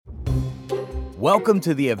Welcome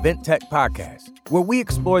to the Event Tech Podcast, where we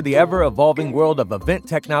explore the ever-evolving world of event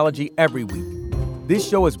technology every week. This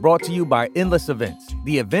show is brought to you by Endless Events,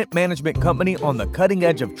 the event management company on the cutting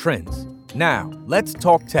edge of trends. Now, let's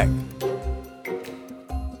talk tech.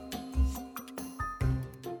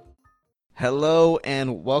 Hello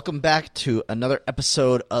and welcome back to another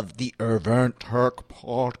episode of the Event Tech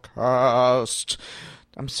Podcast.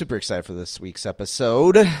 I'm super excited for this week's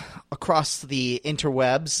episode. Across the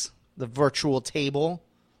interwebs, the virtual table,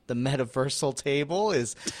 the metaversal table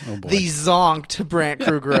is the zonked Brant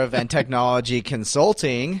Kruger Event Technology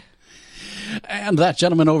Consulting. And that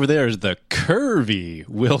gentleman over there is the curvy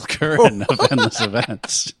Will Curran of Endless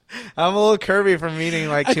Events. I'm a little curvy from eating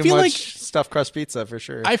too much stuffed crust pizza for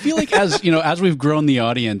sure. I feel like as we've grown the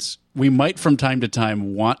audience, we might from time to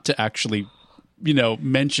time want to actually,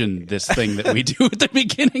 mention this thing that we do at the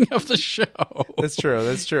beginning of the show. That's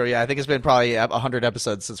true. Yeah, I think it's been probably 100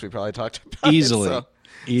 episodes since we probably talked about Easily. it.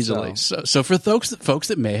 Easily. So for folks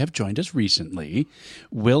that may have joined us recently,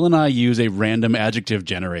 Will and I use a random adjective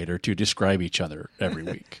generator to describe each other every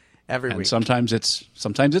week. Every week. Sometimes it's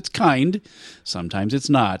kind, sometimes it's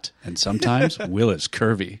not, and sometimes Will is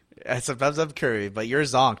curvy. Sometimes I'm curvy, but you're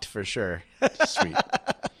zonked for sure. Sweet.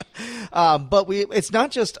 But it's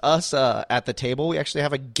not just us at the table. We actually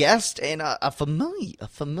have a guest and a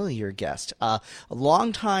familiar guest, a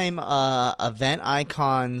longtime Event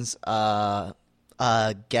Icons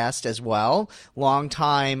guest as well,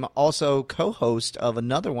 longtime also co-host of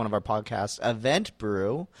another one of our podcasts, Event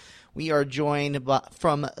Brew. We are joined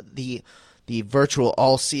from the virtual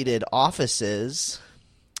all-seated offices,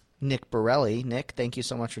 Nick Borelli. Nick, thank you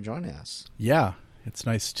so much for joining us. Yeah, it's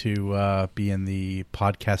nice to be in the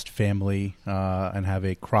podcast family and have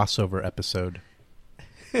a crossover episode.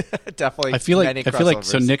 Definitely. I feel like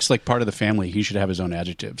so Nick's like part of the family. He should have his own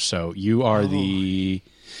adjective. So you are the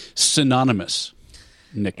synonymous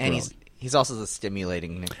Nick and Borelli. He's also the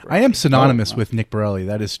stimulating Nick Borelli. I am synonymous with Nick Borelli.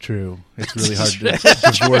 That is true. It's really hard to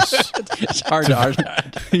divorce. It's hard to argue.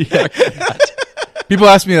 Yeah. People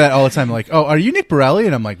ask me that all the time. Like, "Oh, are you Nick Borelli?"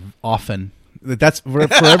 And I'm like, often. That's for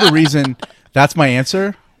whatever reason. That's my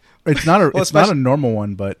answer. It's not a normal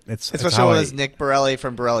one, but it's especially when it's Nick Borelli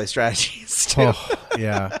from Borelli Strategies too. Oh,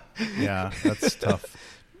 yeah, that's tough.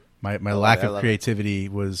 My lack of creativity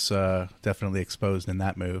was definitely exposed in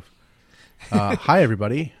that move. Hi,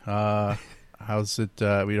 everybody. How's it?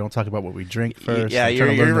 We don't talk about what we drink first. Yeah,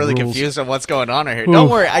 you're really confused on what's going on right here. Don't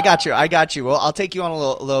worry, I got you. Well, I'll take you on a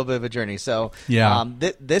little bit of a journey. So, yeah,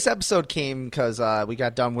 this episode came because we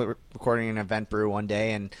got done with recording an Event Brew one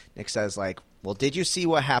day, and Nick says well, did you see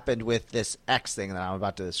what happened with this X thing that I'm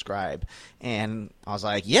about to describe? And I was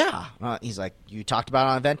like, yeah. He's like, you talked about it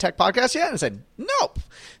on Event Tech Podcast yet? And I said, nope.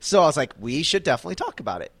 So I was like, we should definitely talk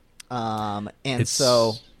about it. So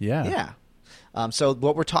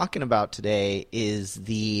what we're talking about today is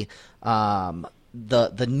the news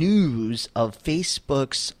of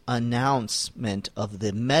Facebook's announcement of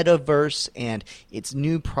the Metaverse and its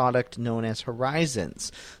new product known as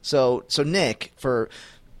Horizons. So Nick, for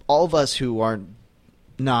all of us who are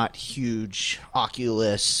not huge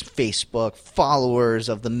Oculus, Facebook followers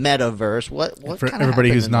of the Metaverse, what for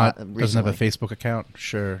everybody who's not doesn't have a Facebook account,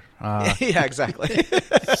 sure. Yeah, exactly.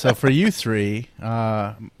 So for you three,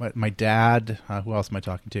 my dad, who else am I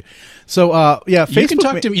talking to? So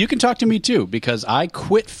Facebook, you can talk to me too, because I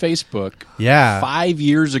quit Facebook 5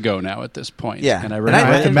 years ago now at this point. Yeah, and I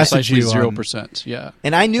remember precisely 0%. Yeah,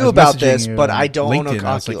 and I knew about this, but I don't own an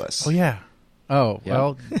Oculus. Like, oh yeah. Oh,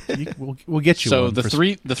 yeah. Well, we'll get you so one. So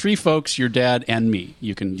the three folks, your dad and me,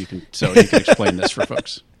 you can explain this for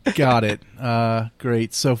folks. Got it.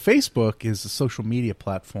 Great. So Facebook is a social media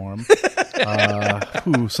platform.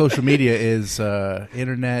 Social media is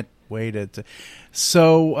internet way to.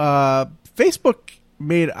 So Facebook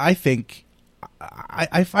made, I think,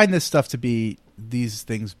 I find this stuff to be these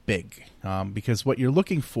things big because what you're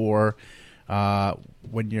looking for.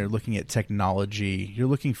 When you're looking at technology, you're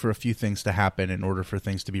looking for a few things to happen in order for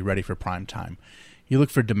things to be ready for prime time. You look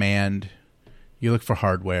for demand, you look for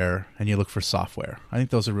hardware, and you look for software. I think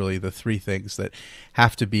those are really the three things that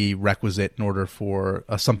have to be requisite in order for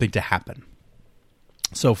something to happen.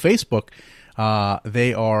 So Facebook,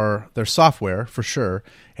 they're software for sure,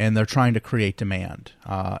 and they're trying to create demand.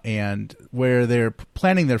 And where they're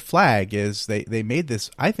planting their flag is they made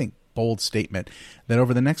this, I think, bold statement that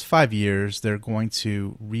over the next 5 years, they're going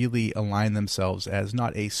to really align themselves as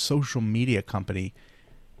not a social media company,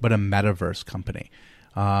 but a metaverse company.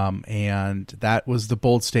 And that was the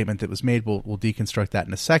bold statement that was made. We'll deconstruct that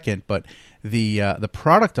in a second. But the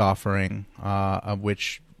product offering, of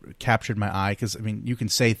which captured my eye because, I mean, you can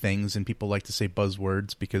say things and people like to say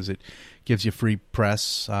buzzwords because it gives you free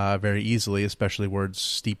press very easily, especially words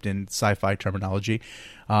steeped in sci-fi terminology.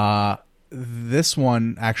 This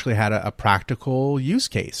one actually had a practical use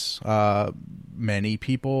case. Many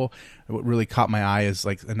people, what really caught my eye is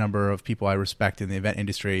like a number of people I respect in the event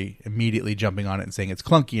industry immediately jumping on it and saying it's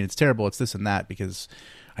clunky and it's terrible, it's this and that, because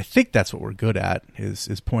I think that's what we're good at is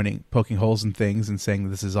poking holes in things and saying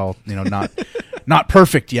this is all, not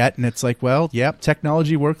perfect yet. And it's like, well, yeah,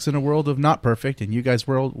 technology works in a world of not perfect, and you guys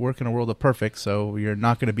work in a world of perfect, so you're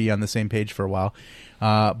not going to be on the same page for a while.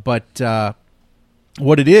 But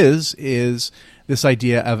what it is this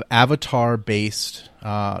idea of avatar-based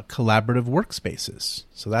collaborative workspaces.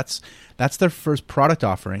 So that's their first product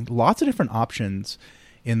offering. Lots of different options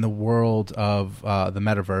in the world of the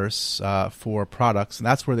metaverse for products, and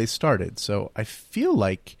that's where they started. So I feel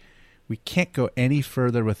like we can't go any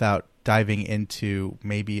further without diving into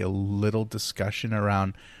maybe a little discussion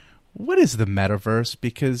around what is the metaverse,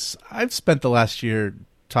 because I've spent the last year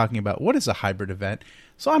talking about what is a hybrid event.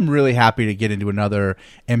 So I'm really happy to get into another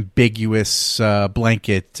ambiguous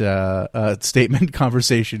blanket statement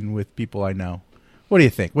conversation with people I know. What do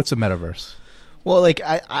you think? What's a metaverse? Well, like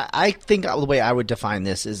I think the way I would define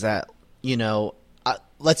this is that,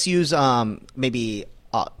 let's use maybe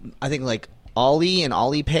I think like Ollie and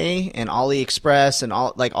Alipay and AliExpress and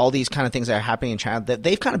all these kind of things that are happening in China, that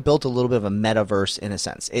they've kind of built a little bit of a metaverse in a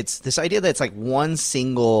sense. It's this idea that it's like one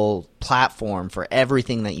single platform for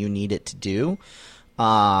everything that you need it to do,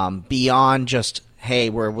 beyond just, hey,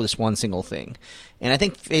 we're this one single thing. And I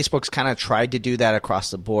think Facebook's kind of tried to do that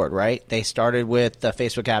across the board, right? They started with the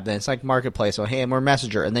Facebook app, then it's like Marketplace, so hey, we're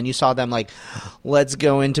Messenger. And then you saw them like, let's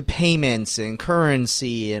go into payments and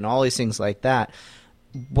currency and all these things like that.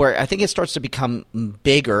 Where I think it starts to become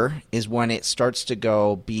bigger is when it starts to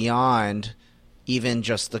go beyond even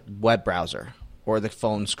just the web browser or the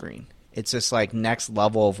phone screen. It's just like next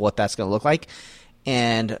level of what that's going to look like.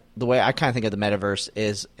 And the way I kind of think of the metaverse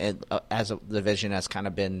is, the vision has kind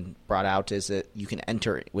of been brought out, is that you can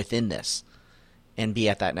enter within this and be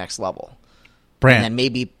at that next level. Brant. And then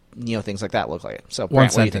maybe, things like that look like it. So,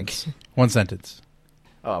 Brant, what do you think? One sentence.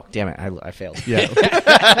 Oh, damn it. I failed.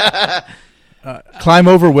 Yeah. Climb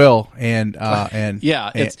over Will and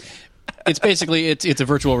yeah, it's basically it's a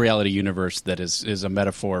virtual reality universe that is a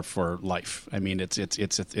metaphor for life. I mean, it's a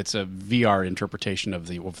VR interpretation of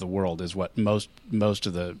the world is what most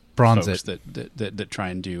of the folks that try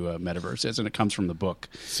and do metaverse is, and it comes from the book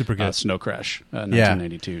super good Snow Crash,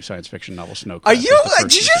 1992 science fiction novel Snow Are Crash. you like?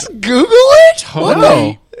 Did you just Google it?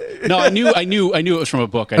 Totally. No, I knew it was from a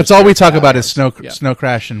book. That's all we talk about is Snow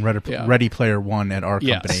Crash and Ready Player One at our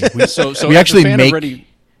company. We actually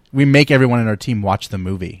make everyone in our team watch the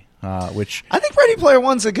movie. Which I think Ready Player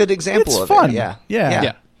One's a good example it's of fun. it.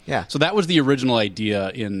 Yeah. So that was the original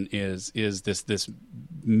idea. Is this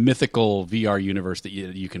mythical VR universe that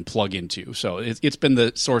you can plug into. So it's been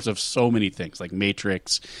the source of so many things, like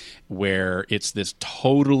Matrix, where it's this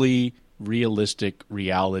totally realistic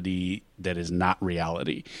reality that is not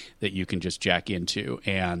reality that you can just jack into,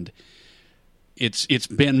 and it's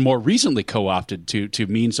been more recently co-opted to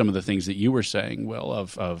mean some of the things that you were saying, Will,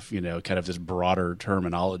 of kind of this broader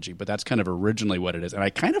terminology. But that's kind of originally what it is, and I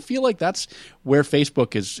kind of feel like that's where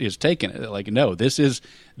Facebook is taking it. Like, no, this is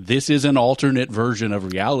an alternate version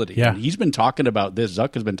of reality. Yeah. And he's been talking about this.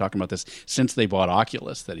 Zuck has been talking about this since they bought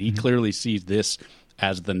Oculus. That he clearly sees this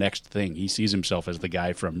as the next thing. He sees himself as the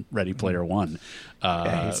guy from Ready Player One,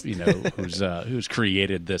 who's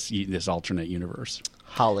created this alternate universe.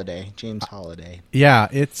 James Holiday. Yeah,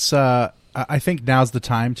 it's. I think now's the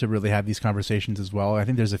time to really have these conversations as well. I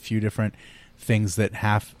think there's a few different things that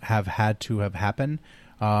have had to have happened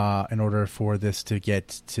in order for this to get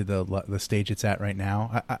to the stage it's at right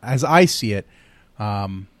now. As I see it,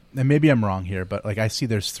 and maybe I'm wrong here, but like I see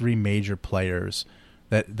there's three major players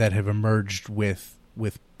that have emerged with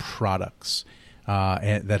products.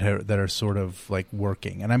 And that are sort of like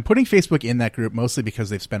working, and I'm putting Facebook in that group mostly because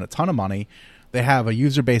they've spent a ton of money. They have a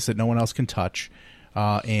user base that no one else can touch,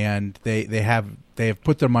 and they have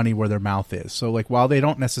put their money where their mouth is. So like while they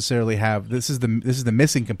don't necessarily have this is the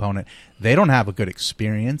missing component, they don't have a good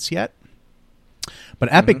experience yet. But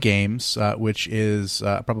Epic Games, which is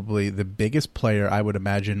probably the biggest player I would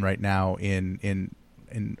imagine right now in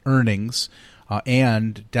earnings,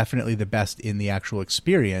 and definitely the best in the actual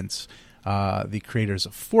experience. The creators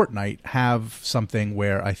of Fortnite have something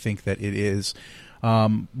where I think that it is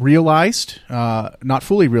realized, not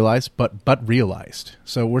fully realized, but realized.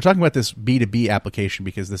 So we're talking about this B2B application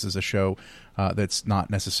because this is a show that's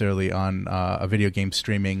not necessarily on a video game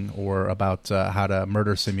streaming or about how to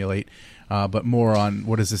murder simulate. but more on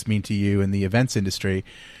what does this mean to you in the events industry.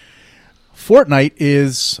 Fortnite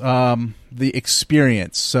is the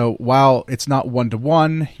experience. So while it's not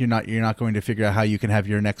one-to-one, you're not going to figure out how you can have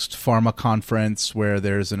your next pharma conference where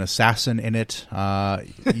there's an assassin in it.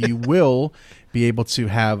 You will be able to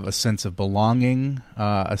have a sense of belonging,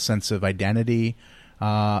 a sense of identity,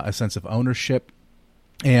 a sense of ownership,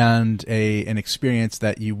 and an experience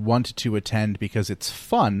that you want to attend because it's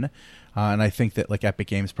fun. And I think that like Epic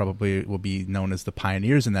Games probably will be known as the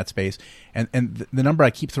pioneers in that space. And the number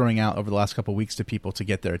I keep throwing out over the last couple of weeks to people to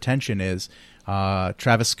get their attention is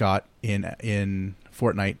Travis Scott in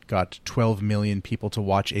Fortnite got 12 million people to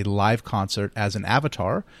watch a live concert as an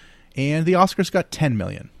avatar, and the Oscars got 10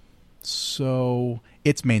 million. So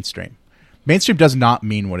it's mainstream. Mainstream does not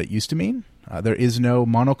mean what it used to mean. There is no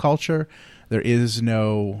monoculture. There is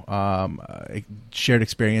no shared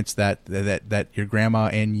experience that your grandma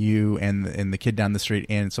and you and the kid down the street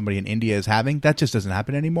and somebody in India is having. That just doesn't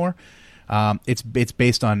happen anymore. It's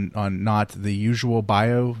based on not the usual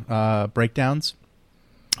bio breakdowns,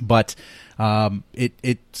 but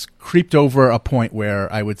it's creeped over a point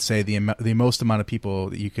where I would say the most amount of people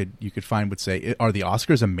that you could find would say, are the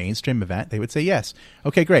Oscars a mainstream event? They would say yes.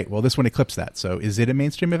 Okay, great. Well, this one eclipsed that. So is it a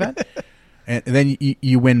mainstream event? And then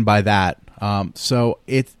you win by that. So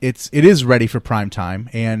it is ready for prime time,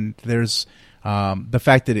 and there's the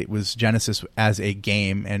fact that it was Genesis as a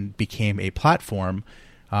game and became a platform.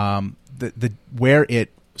 The where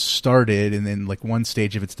it started and then like one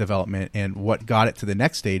stage of its development and what got it to the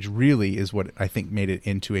next stage really is what I think made it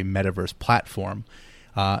into a metaverse platform.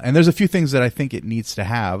 And there's a few things that I think it needs to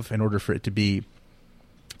have in order for it to be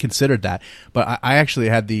considered that. But I actually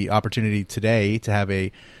had the opportunity today to have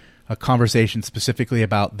a conversation specifically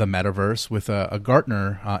about the metaverse with a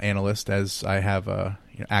Gartner analyst, as I have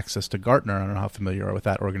access to Gartner. I don't know how familiar you are with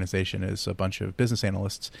that organization. Is a bunch of business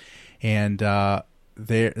analysts, and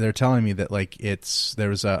they're telling me that like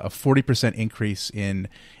there's a 40% increase in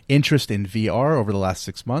interest in VR over the last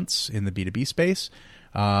 6 months in the B2B space.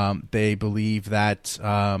 They believe that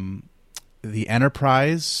the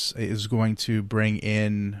enterprise is going to bring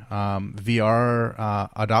in VR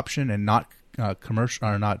adoption and not commercial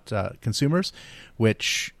or not consumers,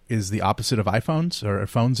 which is the opposite of iPhones or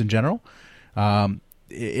phones in general.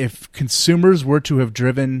 If consumers were to have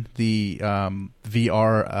driven the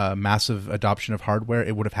VR massive adoption of hardware,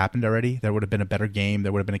 it would have happened already. There would have been a better game.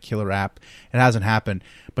 There would have been a killer app. It hasn't happened,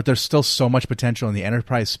 but there's still so much potential in the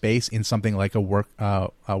enterprise space in something like a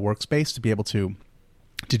workspace to be able to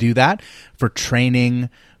do that for training,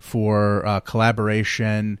 for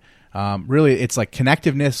collaboration. Really, it's like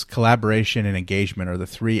connectiveness, collaboration, and engagement are the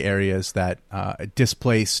three areas that a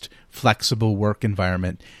displaced, flexible work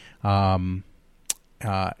environment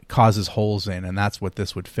causes holes in, and that's what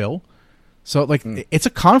this would fill. So, like, it's a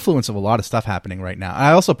confluence of a lot of stuff happening right now.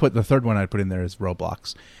 I also put the third one I'd put in there is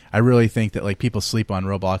Roblox. I really think that like people sleep on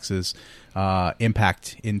Roblox's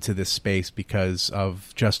impact into this space because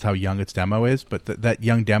of just how young its demo is. But that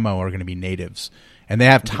young demo are going to be natives, and they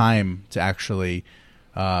have time to actually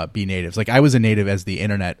be natives. Like I was a native as the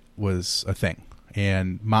internet was a thing,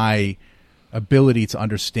 and my ability to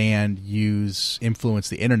understand, use, influence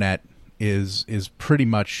the internet is pretty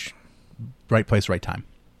much right place, right time.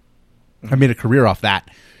 I made a career off that,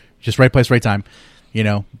 just right place, right time.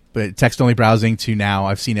 But text only browsing to now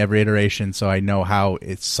I've seen every iteration, so I know how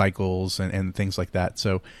it cycles and things like that.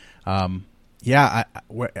 So I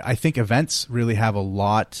think events really have a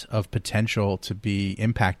lot of potential to be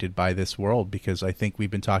impacted by this world, because I think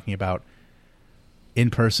we've been talking about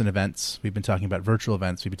in-person events. We've been talking about virtual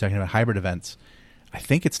events. We've been talking about hybrid events. I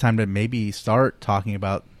think it's time to maybe start talking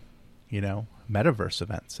about, metaverse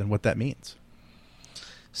events and what that means.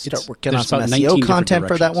 Start working on there's some about SEO 19 content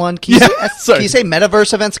for that directions. one. Can you say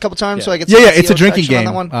metaverse events a couple times so I get some it's a SEO drinking traction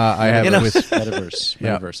on game. that one? I have it with Metaverse.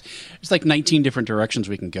 Yeah. Metaverse. There's like 19 different directions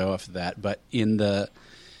we can go after that. But in the,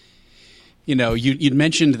 you'd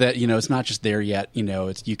mentioned that, it's not just there yet.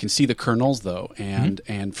 You can see the kernels though.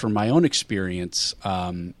 And from my own experience,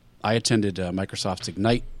 I attended Microsoft's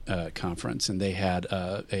Ignite conference, and they had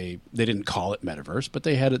they didn't call it Metaverse, but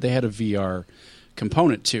they had a VR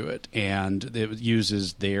component to it, and it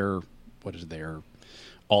uses their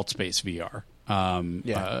AltSpace VR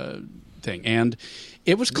thing. And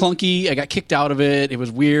it was clunky. I got kicked out of it. It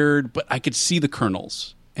was weird, but I could see the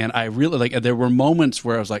kernels. And I really there were moments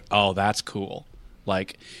where I was like, oh, that's cool.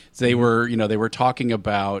 Like they were talking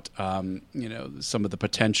about, some of the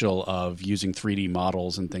potential of using 3D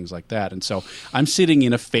models and things like that. And so I'm sitting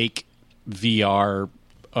in a fake VR,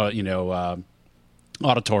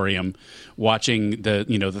 auditorium watching the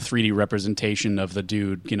 3D representation of the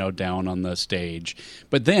dude down on the stage.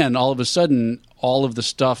 But then all of a sudden all of the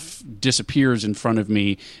stuff disappears in front of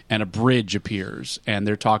me and a bridge appears, and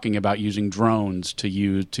they're talking about using drones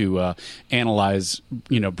to analyze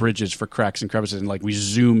bridges for cracks and crevices, and like we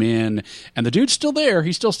zoom in and the dude's still there,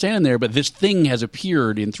 he's still standing there, but this thing has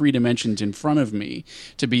appeared in 3 dimensions in front of me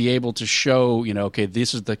to be able to show okay,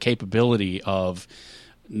 this is the capability of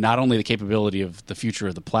not only the capability of the future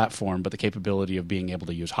of the platform, but the capability of being able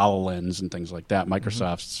to use HoloLens and things like that.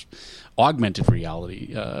 Microsoft's augmented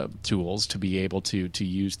reality tools to be able to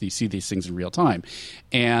see these things in real time.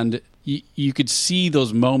 And you could see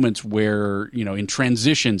those moments where, in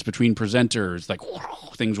transitions between presenters, like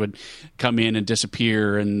things would come in and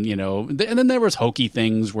disappear. And, and then there was hokey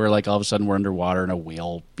things where like all of a sudden we're underwater and a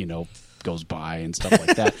whale, goes by and stuff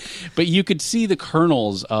like that. But you could see the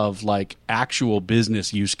kernels of like actual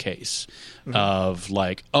business use case of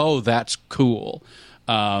like, oh, that's cool.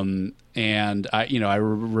 And I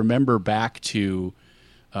remember back to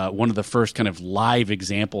one of the first kind of live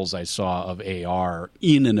examples I saw of AR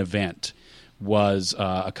in an event was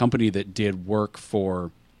a company that did work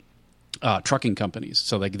for trucking companies.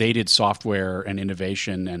 So like they did software and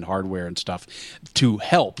innovation and hardware and stuff to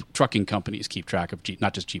help trucking companies keep track of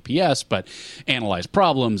not just GPS, but analyze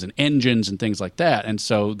problems and engines and things like that. And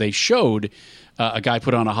so they showed a guy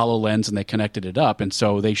put on a HoloLens and they connected it up. And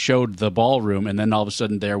so they showed the ballroom, and then all of a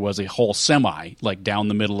sudden there was a whole semi like down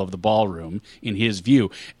the middle of the ballroom in his view,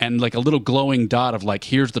 and like a little glowing dot of like,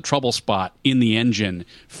 here's the trouble spot in the engine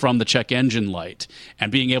from the check engine light,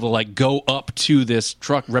 and being able to like go up to this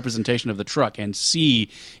truck representation of the truck and see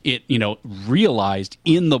it, realized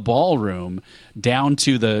in the ballroom down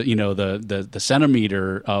to the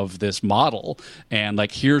centimeter of this model, and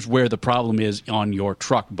like, here's where the problem is on your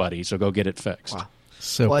truck, buddy, so go get it fixed. Wow.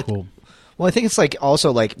 So cool. Well, I think it's like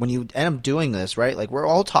also like when you end up doing this, right? Like we're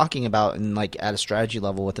all talking about, and like at a strategy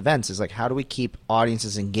level with events, is like how do we keep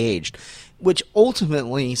audiences engaged, which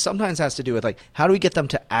ultimately sometimes has to do with like how do we get them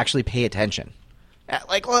to actually pay attention.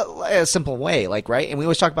 Like a simple way, like, right? And we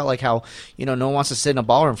always talk about like how, no one wants to sit in a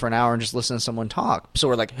ballroom for an hour and just listen to someone talk. So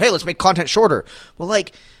we're like, hey, let's make content shorter. Well,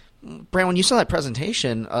 like, Brand, when you saw that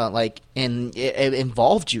presentation, and it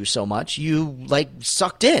involved you so much, you like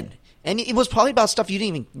sucked in. And it was probably about stuff you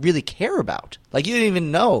didn't even really care about. Like you didn't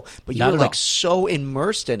even know, but you were like so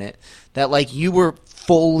immersed in it that like you were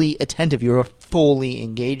fully attentive. You were fully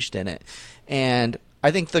engaged in it. And I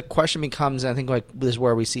think the question becomes, and I think like this is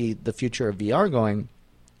where we see the future of VR going,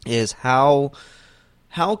 is how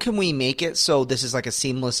can we make it so this is like a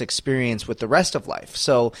seamless experience with the rest of life?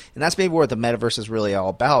 So, and that's maybe where the metaverse is really all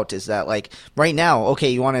about, is that like right now, okay,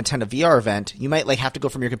 you want to attend a VR event, you might like have to go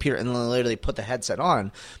from your computer and literally put the headset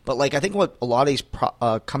on. But like I think what a lot of these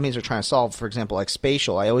companies are trying to solve, for example, like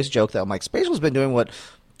Spatial, I always joke that I'm like, Spatial's been doing what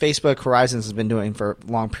Facebook Horizons has been doing for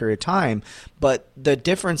a long period of time, but the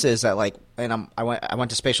difference is that like, and I went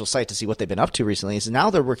to Spatial site to see what they've been up to recently. Is now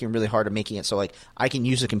they're working really hard at making it so like I can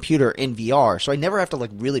use a computer in VR, so I never have to like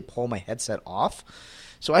really pull my headset off.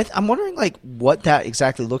 So I'm wondering like what that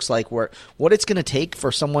exactly looks like, what it's going to take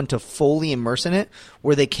for someone to fully immerse in it,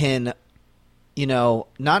 where they can,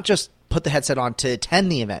 not just put the headset on to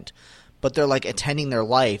attend the event, but they're like attending their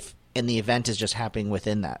life. And the event is just happening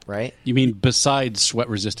within that, right? You mean besides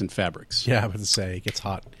sweat-resistant fabrics? Yeah, I would say it gets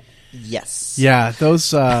hot. Yes. Yeah,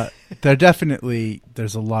 those they're definitely,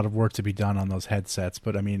 there's a lot of work to be done on those headsets.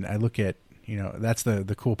 But I mean, I look at, that's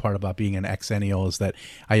the cool part about being an Xennial, is that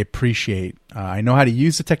I appreciate, I know how to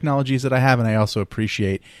use the technologies that I have, and I also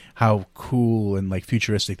appreciate how cool and like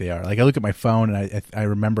futuristic they are. Like I look at my phone, and I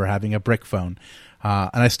remember having a brick phone,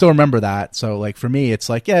 and I still remember that. So like for me, it's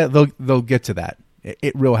like, yeah, they'll get to that.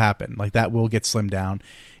 It will happen. Like that will get slimmed down.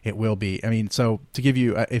 It will be. I mean, so to give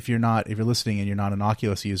you, if you're listening and you're not an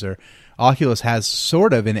Oculus user, Oculus has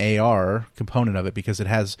sort of an AR component of it because it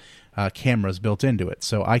has cameras built into it.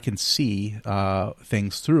 So I can see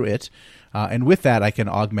things through it. And with that, I can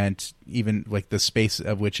augment even like the space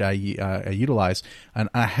of which I utilize. And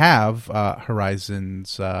I have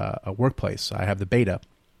Horizon's Workplace. I have the beta.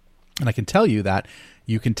 And I can tell you that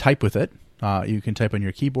you can type with it. You can type on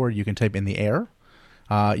your keyboard. You can type in the air.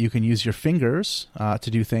 You can use your fingers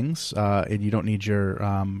to do things, and you don't need your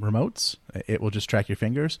remotes. It will just track your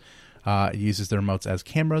fingers. It uses the remotes as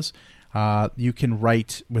cameras. You can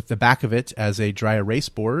write with the back of it as a dry erase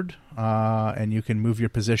board, and you can move your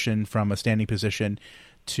position from a standing position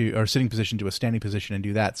or sitting position to a standing position and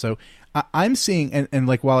do that. So I'm seeing, and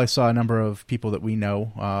like while I saw a number of people that we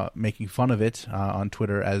know making fun of it on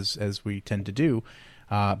Twitter, as we tend to do,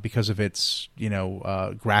 because of its,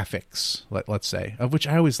 graphics, let's say, of which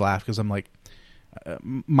I always laugh because I'm like,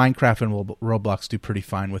 Minecraft and Roblox do pretty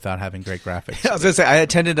fine without having great graphics. I was gonna say I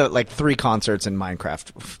attended like 3 concerts in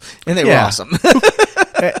Minecraft, and they were awesome.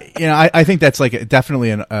 I think that's like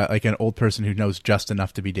definitely like an old person who knows just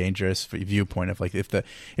enough to be dangerous viewpoint of like if the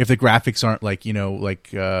graphics aren't like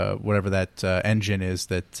whatever that engine is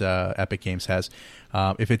that Epic Games has.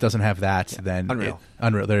 If it doesn't have that, then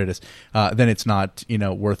Unreal, there it is. Then it's not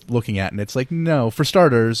worth looking at. And it's like, no, for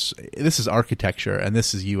starters, this is architecture and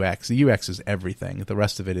this is UX. The UX is everything. The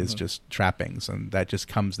rest of it is just trappings, and that just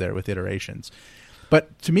comes there with iterations.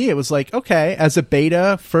 But to me, it was like, okay, as a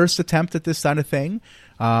beta first attempt at this kind of thing,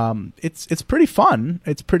 it's pretty fun.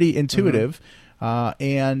 It's pretty intuitive.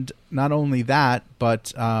 And not only that,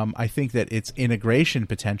 but I think that its integration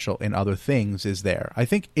potential in other things is there. I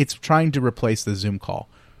think it's trying to replace the Zoom call.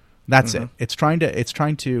 That's it. It's trying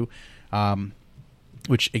to,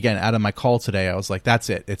 which again, out of my call today, I was like, that's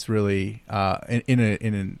it. It's really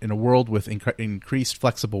in a world with increased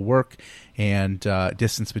flexible work and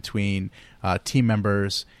distance between team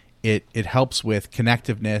members. It helps with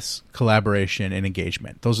connectiveness, collaboration, and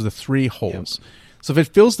engagement. Those are the 3 holes. Yep. So if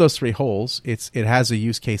it fills those 3 holes, it has a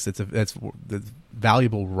use case that's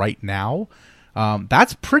valuable right now.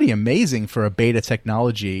 That's pretty amazing for a beta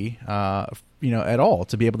technology, at all,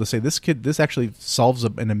 to be able to say this actually solves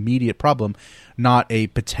an immediate problem, not a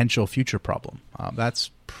potential future problem.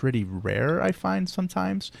 That's pretty rare, I find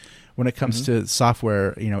sometimes when it comes to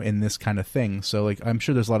software, in this kind of thing. So like, I'm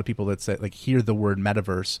sure there's a lot of people that say like hear the word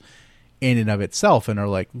metaverse in and of itself and are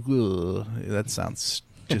like, ugh, that sounds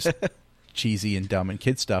just cheesy and dumb and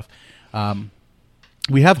kid stuff.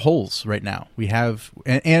 We have holes right now. We have,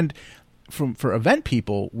 and for event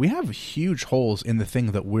people, we have huge holes in the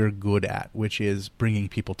thing that we're good at, which is bringing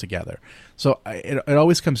people together. So it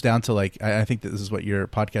always comes down to like, I think that this is what your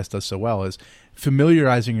podcast does so well, is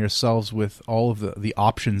familiarizing yourselves with all of the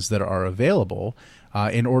options that are available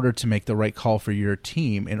in order to make the right call for your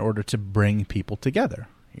team, in order to bring people together.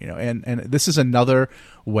 And this is another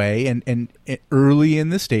way, and early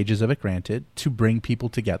in the stages of it, granted, to bring people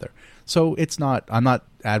together. So I'm not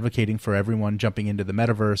advocating for everyone jumping into the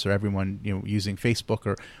metaverse or everyone using Facebook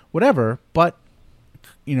or whatever, but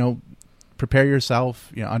prepare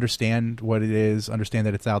yourself, understand what it is, understand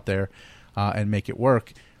that it's out there, and make it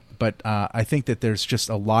work. But I think that there's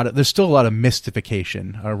still a lot of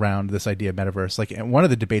mystification around this idea of metaverse. Like, one of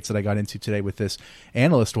the debates that I got into today with this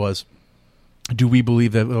analyst was, do we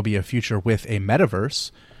believe that there'll be a future with a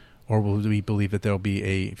metaverse, or will we believe that there'll be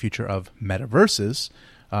a future of metaverses?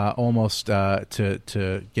 Almost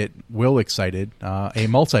to get Will excited, a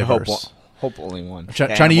multiverse. Hope only one.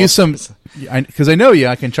 Trying to use some, because I know you.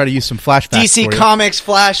 I can try to use some flashbacks. DC Comics,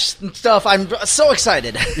 Flash stuff. I'm so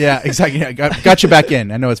excited. Yeah, exactly. Yeah, got you back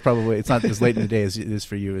in. I know it's not as late in the day as it is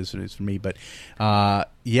for you as it is for me, but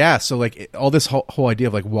yeah. So like all this whole idea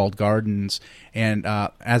of like walled gardens, and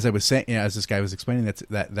as I was saying, as this guy was explaining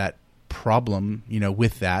that problem,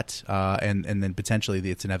 with that, and then potentially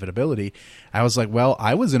its inevitability, I was like, well,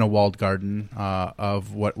 I was in a walled garden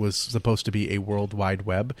of what was supposed to be a world wide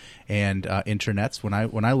web and internets when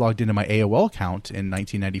I logged into my AOL account in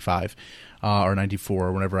 1995 or 94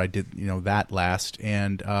 or whenever I did that last,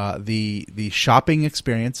 and the shopping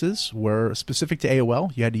experiences were specific to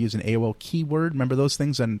AOL. You had to use an AOL keyword. Remember those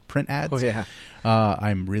things on print ads? Oh yeah.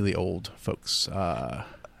 I'm really old, folks.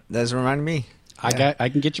 That's reminding me. I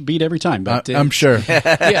can get you beat every time, but I'm sure.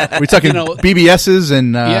 Yeah, we're talking BBSs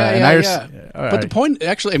and Iris. Yeah. But the point,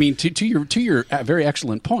 actually, I mean, to your very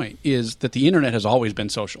excellent point, is that the internet has always been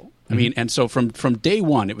social. I mean, and so from day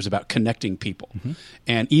one, it was about connecting people,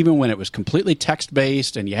 and even when it was completely text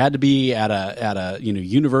based, and you had to be at a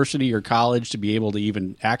university or college to be able to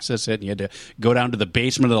even access it, and you had to go down to the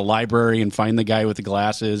basement of the library and find the guy with the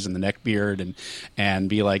glasses and the neck beard and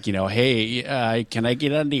be like, hey, can I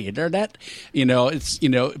get on the internet?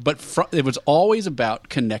 But it was always about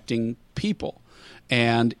connecting people.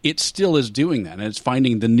 And it still is doing that, and it's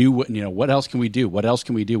finding the new. What else can we do? What else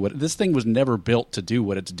can we do? This thing was never built to do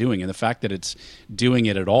what it's doing, and the fact that it's doing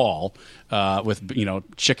it at all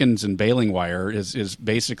with chickens and baling wire is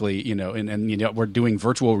basically and we're doing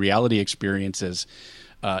virtual reality experiences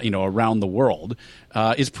around the world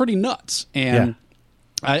is pretty nuts. And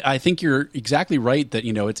I think you're exactly right that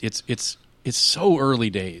it's so early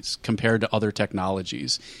days compared to other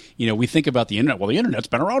technologies. We think about the internet. Well, the internet's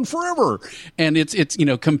been around forever, and it's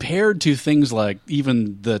compared to things like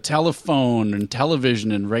even the telephone and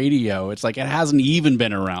television and radio. It's like it hasn't even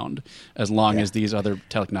been around as long as these other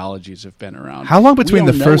technologies have been around. How long between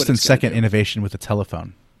the first and second innovation with the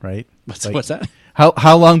telephone? Right? What's that?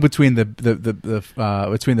 How long between between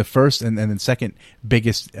the first and then second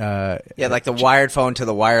biggest? Like the wired phone to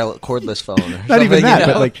the cordless phone. Or not even that, you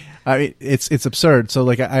know? but like I mean, it's absurd. So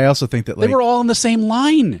like I also think that like they were all on the same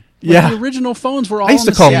line. Yeah. The original phones were all. I used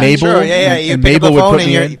to call Yeah, Mabel, sure. Yeah, you and pick up Mabel the would phone put and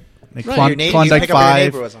me you're- in. Like Right, your neighbor, you Klondike pick up your 5.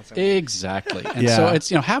 neighbor was on something. Exactly. And Yeah. so it's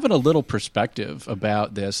having a little perspective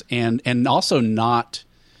about this and also not.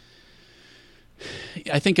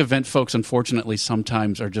 I think event folks, unfortunately,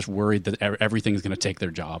 sometimes are just worried that everything's going to take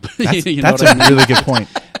their job. That's, You know that's what I a mean? really good point.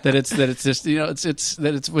 That it's just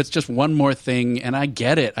it's just one more thing, and I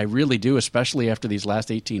get it, I really do, especially after these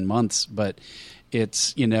last 18 months. But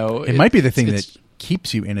it's It might be the thing that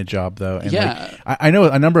keeps you in a job, though. And Yeah. like, I know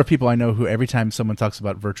a number of people I know who every time someone talks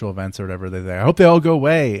about virtual events or whatever, they're like, I hope they all go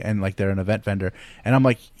away, and like they're an event vendor, and I'm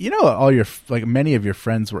like, all your like many of your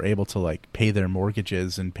friends were able to like pay their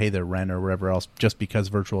mortgages and pay their rent or whatever else just because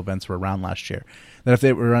virtual events were around last year. That if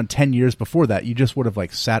they were around 10 years before that, you just would have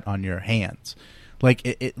like sat on your hands. Like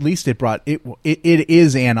at least it brought it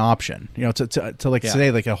is an option, to like Yeah.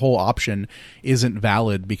 say like a whole option isn't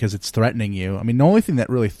valid because it's threatening you. I mean, the only thing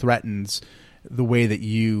that really threatens the way that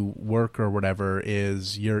you work or whatever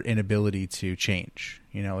is your inability to change.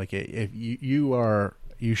 Like if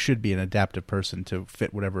you should be an adaptive person to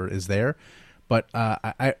fit whatever is there. But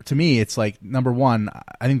to me, it's like, number one,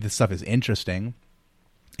 I think this stuff is interesting,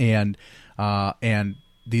 and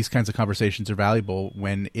these kinds of conversations are valuable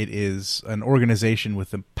when it is an organization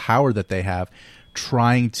with the power that they have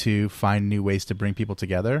trying to find new ways to bring people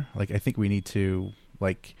together. Like, I think we need to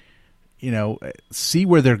see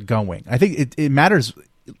where they're going. I think it matters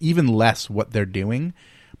even less what they're doing,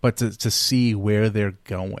 but to see where they're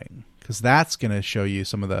going, because that's going to show you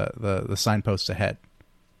some of the signposts ahead.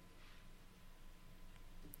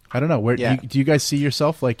 I don't know. Where do you guys see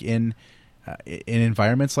yourself like in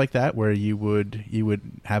environments like that where you would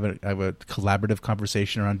have a collaborative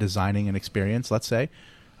conversation around designing an experience? Let's say,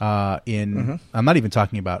 I'm not even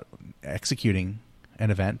talking about executing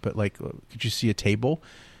an event, but like, could you see a table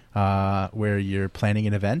where you're planning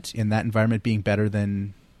an event in that environment being better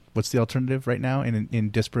than what's the alternative right now in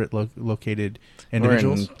disparate located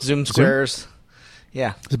individuals? Or in Zoom squares.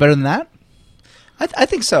 Yeah, is it better than that? I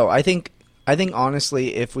think so. I think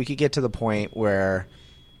honestly, if we could get to the point where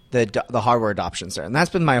the hardware adoption's there, and that's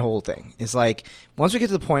been my whole thing. Is like, once we get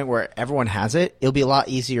to the point where everyone has it, it'll be a lot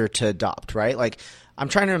easier to adopt, right? Like, I'm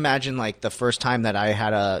trying to imagine like the first time that I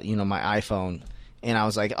had my iPhone. And I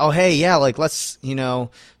was like, oh, hey, yeah, like, let's,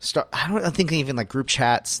 start. I don't think even like group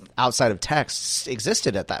chats outside of text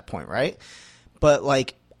existed at that point, right? But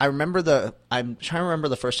like, I'm trying to remember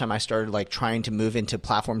the first time I started like trying to move into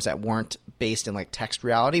platforms that weren't based in like text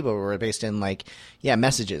reality, but were based in like,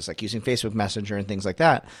 messages, like using Facebook Messenger and things like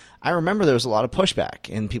that. I remember there was a lot of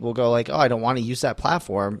pushback, and people go like, oh, I don't want to use that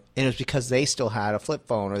platform. And it was because they still had a flip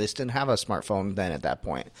phone, or they still didn't have a smartphone then at that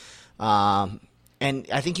point. And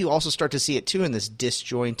I think you also start to see it too in this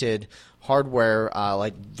disjointed hardware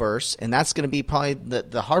like verse, and that's going to be probably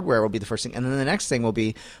the hardware will be the first thing, and then the next thing will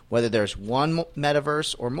be whether there's one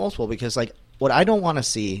metaverse or multiple. Because like, what I don't want to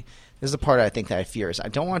see, this is the part I think that I fear, is I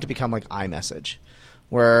don't want it to become like iMessage,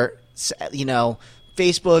 where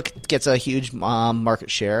Facebook gets a huge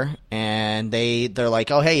market share, and they're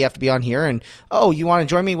like, oh, hey, you have to be on here, and oh, you want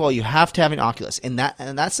to join me? Well, you have to have an Oculus, and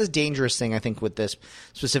that's the dangerous thing I think with this,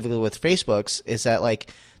 specifically with Facebook's, is that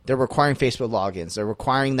like they're requiring Facebook logins. They're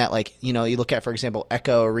requiring that, like, you look at, for example,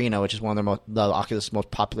 Echo Arena, which is one of the Oculus' most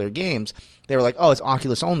popular games. They were like, oh, it's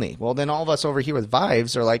Oculus only. Well, then all of us over here with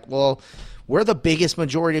Vives are like, well, we're the biggest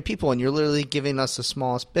majority of people, and you're literally giving us the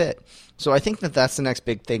smallest bit. So I think that that's the next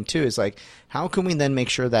big thing too, is like, how can we then make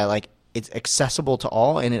sure that like it's accessible to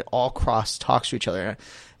all and it all cross talks to each other?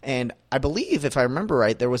 And I believe, if I remember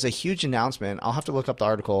right, there was a huge announcement. I'll have to look up the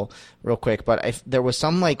article real quick, but there was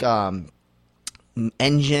some like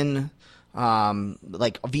engine,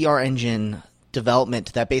 like VR engine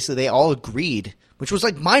development that basically they all agreed, which was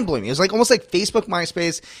like mind blowing. It was like almost like Facebook,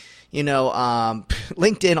 MySpace,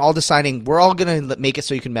 LinkedIn all deciding we're all going to make it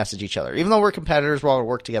so you can message each other. Even though we're competitors, we're all going to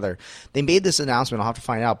work together. They made this announcement. I'll have to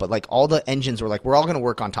find out. But like, all the engines were like, we're all going to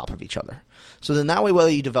work on top of each other. So then that way, whether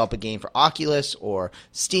you develop a game for Oculus or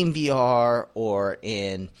Steam VR or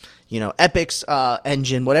in, Epic's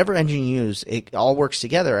engine, whatever engine you use, it all works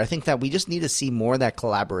together. I think that we just need to see more of that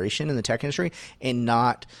collaboration in the tech industry, and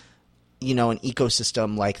not, an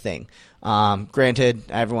ecosystem-like thing. Granted,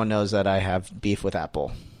 everyone knows that I have beef with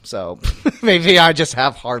Apple. So maybe I just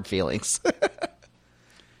have hard feelings.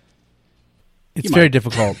 It's very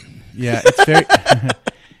difficult. Yeah,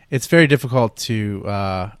 it's very difficult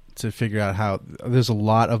to figure out how. There's a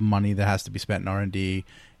lot of money that has to be spent in R&D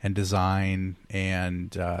and design,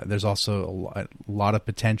 and there's also a lot of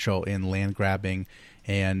potential in land grabbing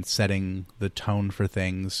and setting the tone for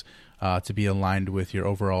things to be aligned with your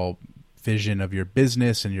overall vision of your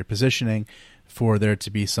business and your positioning, for there to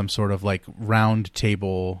be some sort of like round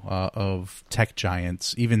table of tech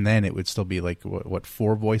giants. Even then, it would still be like what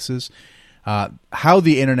 4 voices. How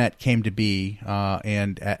the internet came to be,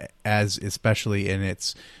 and as especially in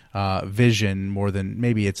its vision more than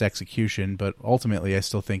maybe its execution, but ultimately I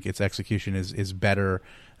still think its execution is better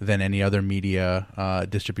than any other media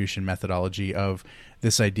distribution methodology, of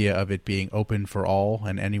this idea of it being open for all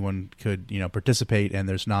and anyone could participate, and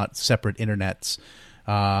there's not separate internets,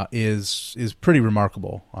 is pretty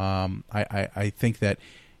remarkable. I think that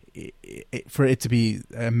for it to be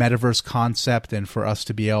a metaverse concept, and for us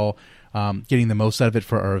to be able getting the most out of it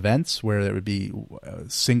for our events, where there would be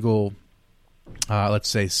single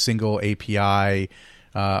API,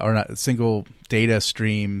 or not single data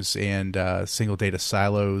streams, and single data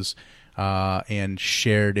silos, and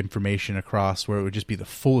shared information across, where it would just be the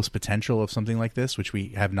fullest potential of something like this, which we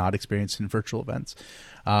have not experienced in virtual events.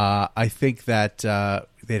 I think that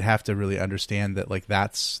they'd have to really understand that like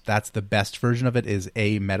that's the best version of it, is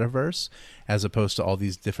a metaverse, as opposed to all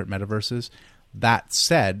these different metaverses. That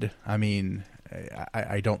said, I mean,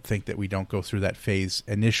 I don't think that we don't go through that phase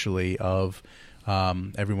initially of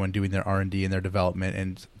everyone doing their R&D and their development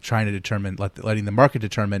and trying to determine, letting the market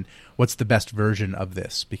determine what's the best version of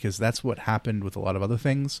this, because that's what happened with a lot of other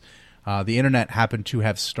things. The internet happened to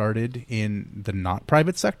have started in the not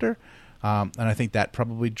private sector, and I think that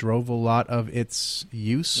probably drove a lot of its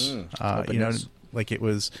use. Like it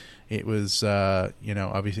was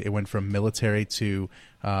obviously it went from military to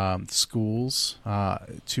schools,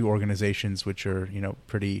 to organizations which are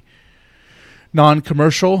pretty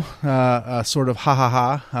non-commercial, sort of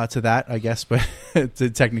to that, I guess, but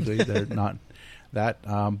technically they're not that.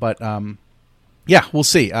 Yeah, we'll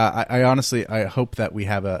see. I honestly hope that we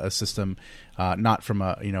have a system, not from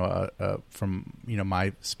from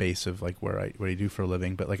my space of like what I do for a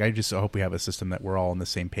living, but like I just hope we have a system that we're all on the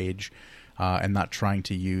same page, and not trying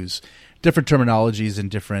to use different terminologies and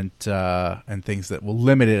different and things that will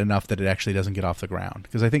limit it enough that it actually doesn't get off the ground.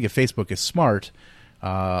 Because I think if Facebook is smart,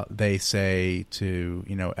 they say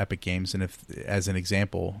to Epic Games, and if as an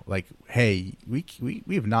example, like, hey, we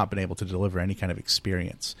have not been able to deliver any kind of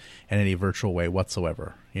experience in any virtual way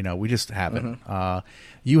whatsoever. We just haven't. Mm-hmm.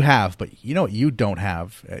 You have, but what you don't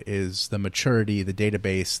have is the maturity, the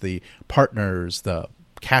database, the partners, the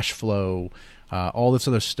cash flow, all this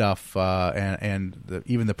other stuff, and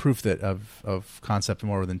even the proof that of concept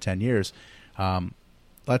more than 10 years.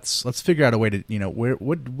 Let's figure out a way to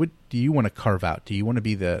what do you want to carve out? Do you want to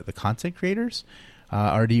be the content creators,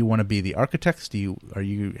 or do you want to be the architects?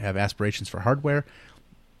 You have aspirations for hardware?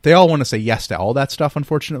 They all want to say yes to all that stuff,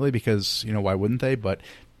 unfortunately, because why wouldn't they? But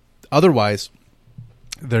otherwise,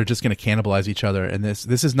 they're just going to cannibalize each other, and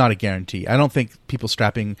this is not a guarantee. I don't think people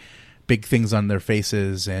strapping big things on their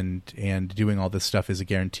faces and doing all this stuff is a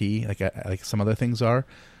guarantee, like some other things are,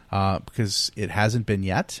 because it hasn't been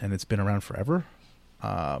yet, and it's been around forever.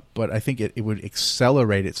 But I think it would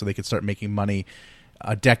accelerate it so they could start making money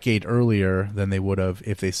a decade earlier than they would have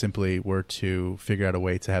if they simply were to figure out a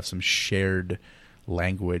way to have some shared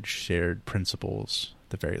language, shared principles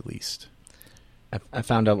at the very least. I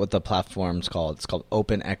found out what the platform's called. It's called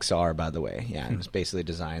OpenXR, by the way. Yeah, and it's basically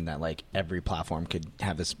designed that like every platform could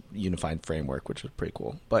have this unified framework, which was pretty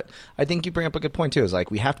cool. But I think you bring up a good point too. Is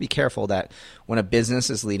like we have to be careful that when a business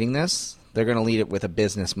is leading this, they're going to lead it with a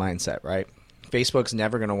business mindset, right? Facebook's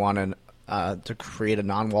never going to want to create a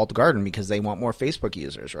non-walled garden because they want more Facebook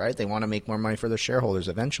users, right? They want to make more money for their shareholders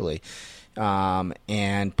eventually.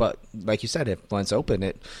 But like you said, when it's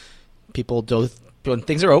open, people do. When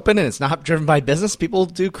things are open and it's not driven by business, people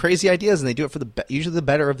do crazy ideas, and they do it for usually the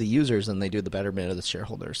better of the users than they do the betterment of the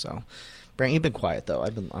shareholders. So, Brent, you've been quiet though.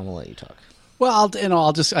 I'm gonna let you talk. Well,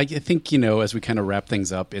 I think as we kind of wrap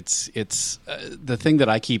things up, it's the thing that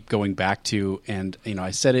I keep going back to, and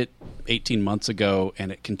I said it 18 months ago,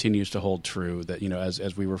 and it continues to hold true that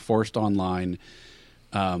as we were forced online,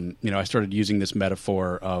 I started using this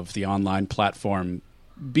metaphor of the online platform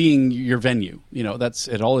being your venue. That's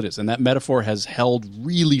it. All it is, and that metaphor has held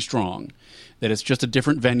really strong. That it's just a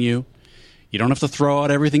different venue. You don't have to throw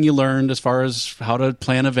out everything you learned as far as how to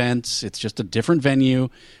plan events. It's just a different venue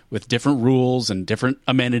with different rules and different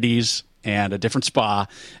amenities and a different spa.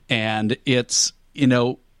 And it's,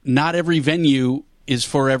 not every venue is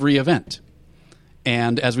for every event.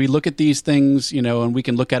 And as we look at these things, and we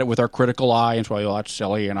can look at it with our critical eye and say, well, that's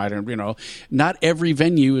silly, and I don't, not every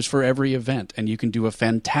venue is for every event. And you can do a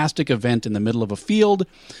fantastic event in the middle of a field,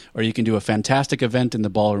 or you can do a fantastic event in the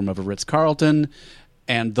ballroom of a Ritz-Carlton.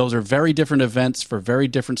 And those are very different events for very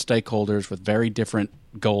different stakeholders with very different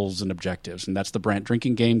goals and objectives. And that's the Brandt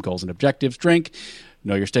drinking game, goals and objectives, drink.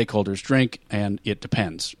 Know your stakeholders, drink, and it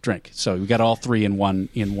depends, drink. So we got all three in one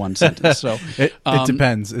sentence. So it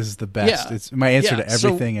depends is the best. Yeah, it's my answer to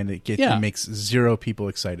everything, so, and it makes zero people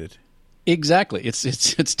excited. Exactly.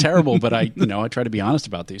 It's terrible, but I try to be honest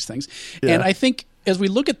about these things. Yeah. And I think as we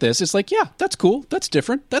look at this, it's like, yeah, that's cool, that's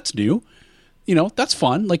different, that's new. That's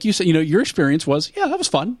fun. Like you said, your experience was, yeah, that was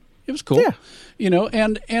fun. It was cool. Yeah.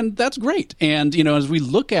 And that's great. And, as we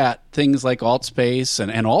look at things like AltSpace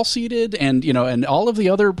and AllSeated and all of the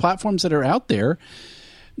other platforms that are out there,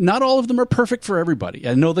 not all of them are perfect for everybody.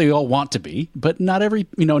 I know they all want to be, but not every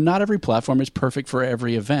platform is perfect for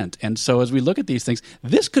every event. And so as we look at these things,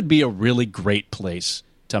 this could be a really great place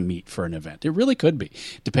to meet for an event. It really could be.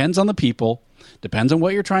 Depends on the people, depends on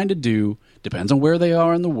what you're trying to do, depends on where they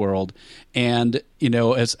are in the world. And,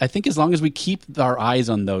 I think as long as we keep our eyes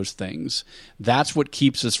on those things, that's what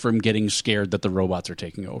keeps us from getting scared that the robots are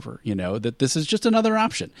taking over, that this is just another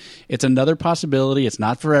option. It's another possibility. It's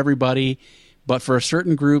not for everybody, but for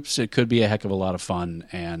certain groups, it could be a heck of a lot of fun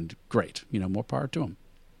and great, more power to them.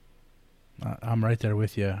 I'm right there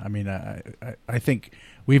with you. I mean, I think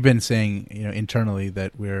we've been saying, internally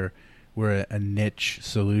that we're a niche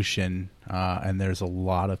solution, and there's a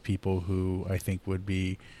lot of people who I think would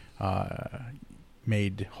be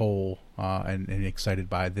made whole and excited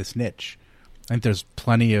by this niche. I think there's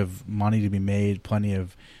plenty of money to be made, plenty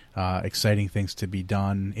of exciting things to be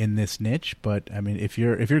done in this niche. But I mean, if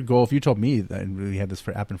your goal, if you told me, and we have this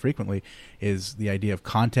happen frequently, is the idea of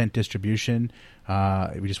content distribution,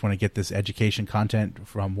 we just want to get this education content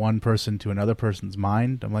from one person to another person's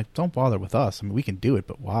mind. I'm like, don't bother with us. I mean, we can do it,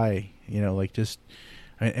 but why?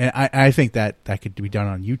 I think that could be done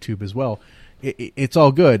on YouTube as well. It's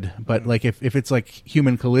all good, but like if it's like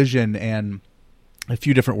human collision and a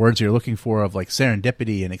few different words you're looking for of like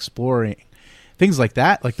serendipity and exploring, things like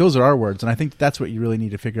that, like those are our words. And I think that's what you really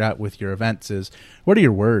need to figure out with your events is, what are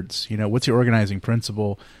your words? What's your organizing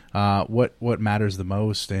principle? What matters the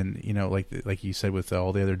most? And, like you said, with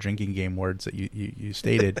all the other drinking game words that you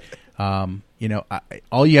stated,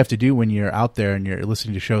 all you have to do when you're out there and you're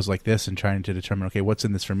listening to shows like this and trying to determine, okay, what's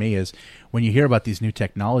in this for me, is when you hear about these new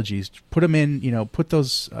technologies, put them in, put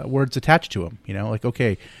those words attached to them, like,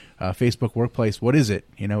 okay, Facebook Workplace, what is it?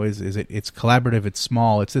 It's collaborative, it's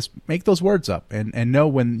small, it's this, make those words up and know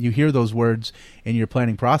when you hear those words in your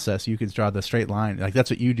planning process, you can draw the straight line. Like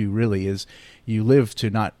that's what you do really, is you live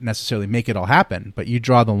to not necessarily make it all happen, but you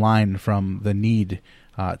draw the line from the need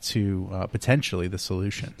to potentially the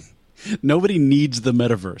solution. Nobody needs the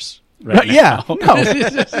metaverse. Right yeah,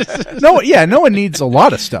 no one needs a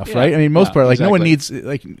lot of stuff, right? I mean, most part, like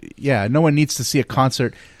exactly. No one needs to see a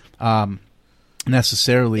concert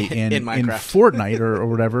necessarily in Fortnite or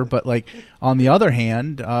whatever, but like on the other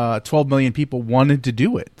hand, 12 million people wanted to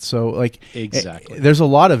do it, so like exactly, there's a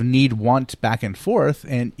lot of want back and forth,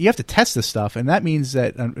 and you have to test this stuff, and that means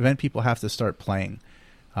that event people have to start playing.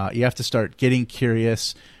 You have to start getting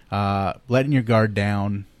curious, letting your guard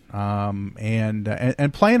down,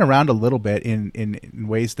 and playing around a little bit in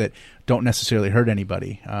ways that don't necessarily hurt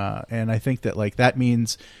anybody. And I think that like that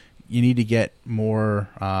means you need to get more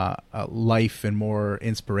life and more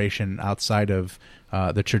inspiration outside of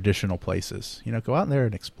the traditional places. Go out there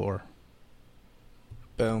and explore.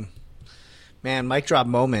 Boom. Man, mic drop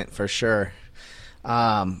moment for sure.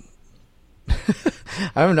 I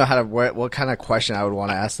don't know what kind of question I would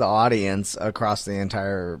want to ask the audience across the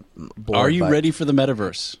entire board. Are you ready for the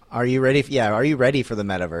metaverse? Are you ready? Are you ready for the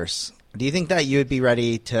metaverse? Do you think that you would be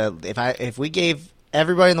ready to, if we gave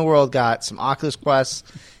everybody in the world got some Oculus Quests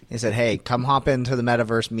and said, hey, come hop into the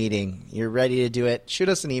metaverse meeting, you're ready to do it, shoot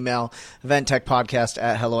us an email,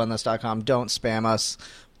 eventtechpodcast@helloendless.com. Don't spam us.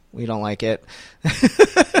 We don't like it.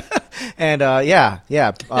 And yeah.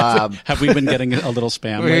 Have we been getting a little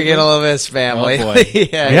spam? We get a little bit of spam lately. Boy.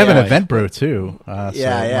 Yeah, we have an event bro too. So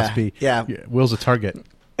it must be Will's a target.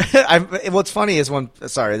 What's funny is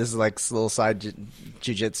this is like a little side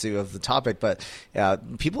jujitsu of the topic, but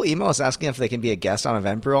people email us asking if they can be a guest on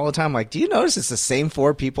Eventbrew all the time. Like, do you notice it's the same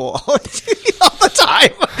 4 people all the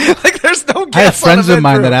time? Like, there's no guests. I have friends of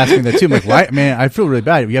mine that ask me that too. I'm like, why, man? I feel really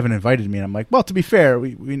bad. You haven't invited me, and I'm like, well, to be fair,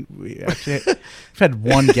 we actually we've had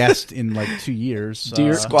one guest in like 2 years.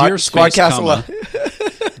 Dear Space,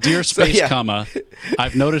 comma,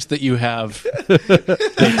 I've noticed that you have a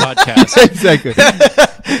podcast. Exactly.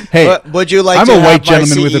 Hey, But would you like I'm to a have white my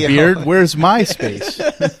gentleman with a CEO? beard. Where's my space?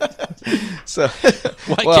 So,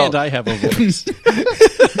 Why well, can't I have a voice?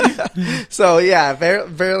 So yeah,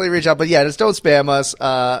 barely reach out, but yeah, just don't spam us.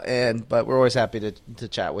 But we're always happy to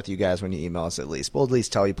chat with you guys when you email us. At least we'll at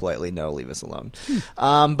least tell you politely, no, leave us alone.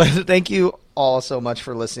 But thank you all so much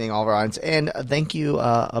for listening, all of our audience, and thank you,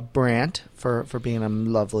 Brant, for being a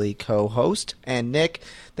lovely co-host, and Nick,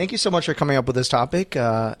 thank you so much for coming up with this topic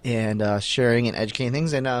and sharing and educating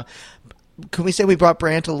things. And can we say we brought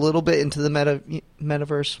Brant a little bit into the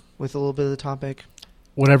metaverse with a little bit of the topic?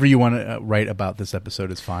 Whatever you want to write about this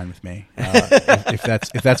episode is fine with me.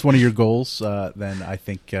 If that's one of your goals, then I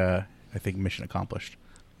think mission accomplished.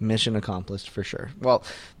 Mission accomplished for sure. Well,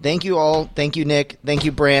 thank you all. Thank you, Nick. Thank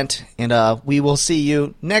you, Brant. And we will see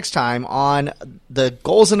you next time on the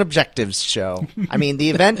Goals and Objectives show. I mean, the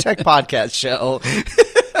Event Tech Podcast show.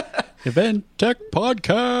 Event Tech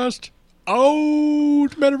Podcast. Oh,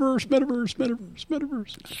 metaverse.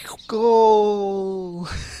 Goal.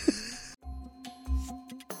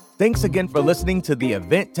 Thanks again for listening to the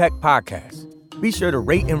Event Tech Podcast. Be sure to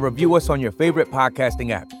rate and review us on your favorite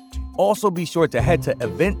podcasting app. Also, be sure to head to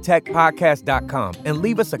eventtechpodcast.com and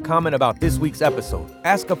leave us a comment about this week's episode,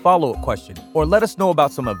 ask a follow-up question, or let us know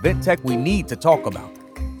about some event tech we need to talk about.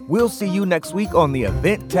 We'll see you next week on the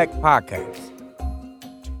Event Tech Podcast.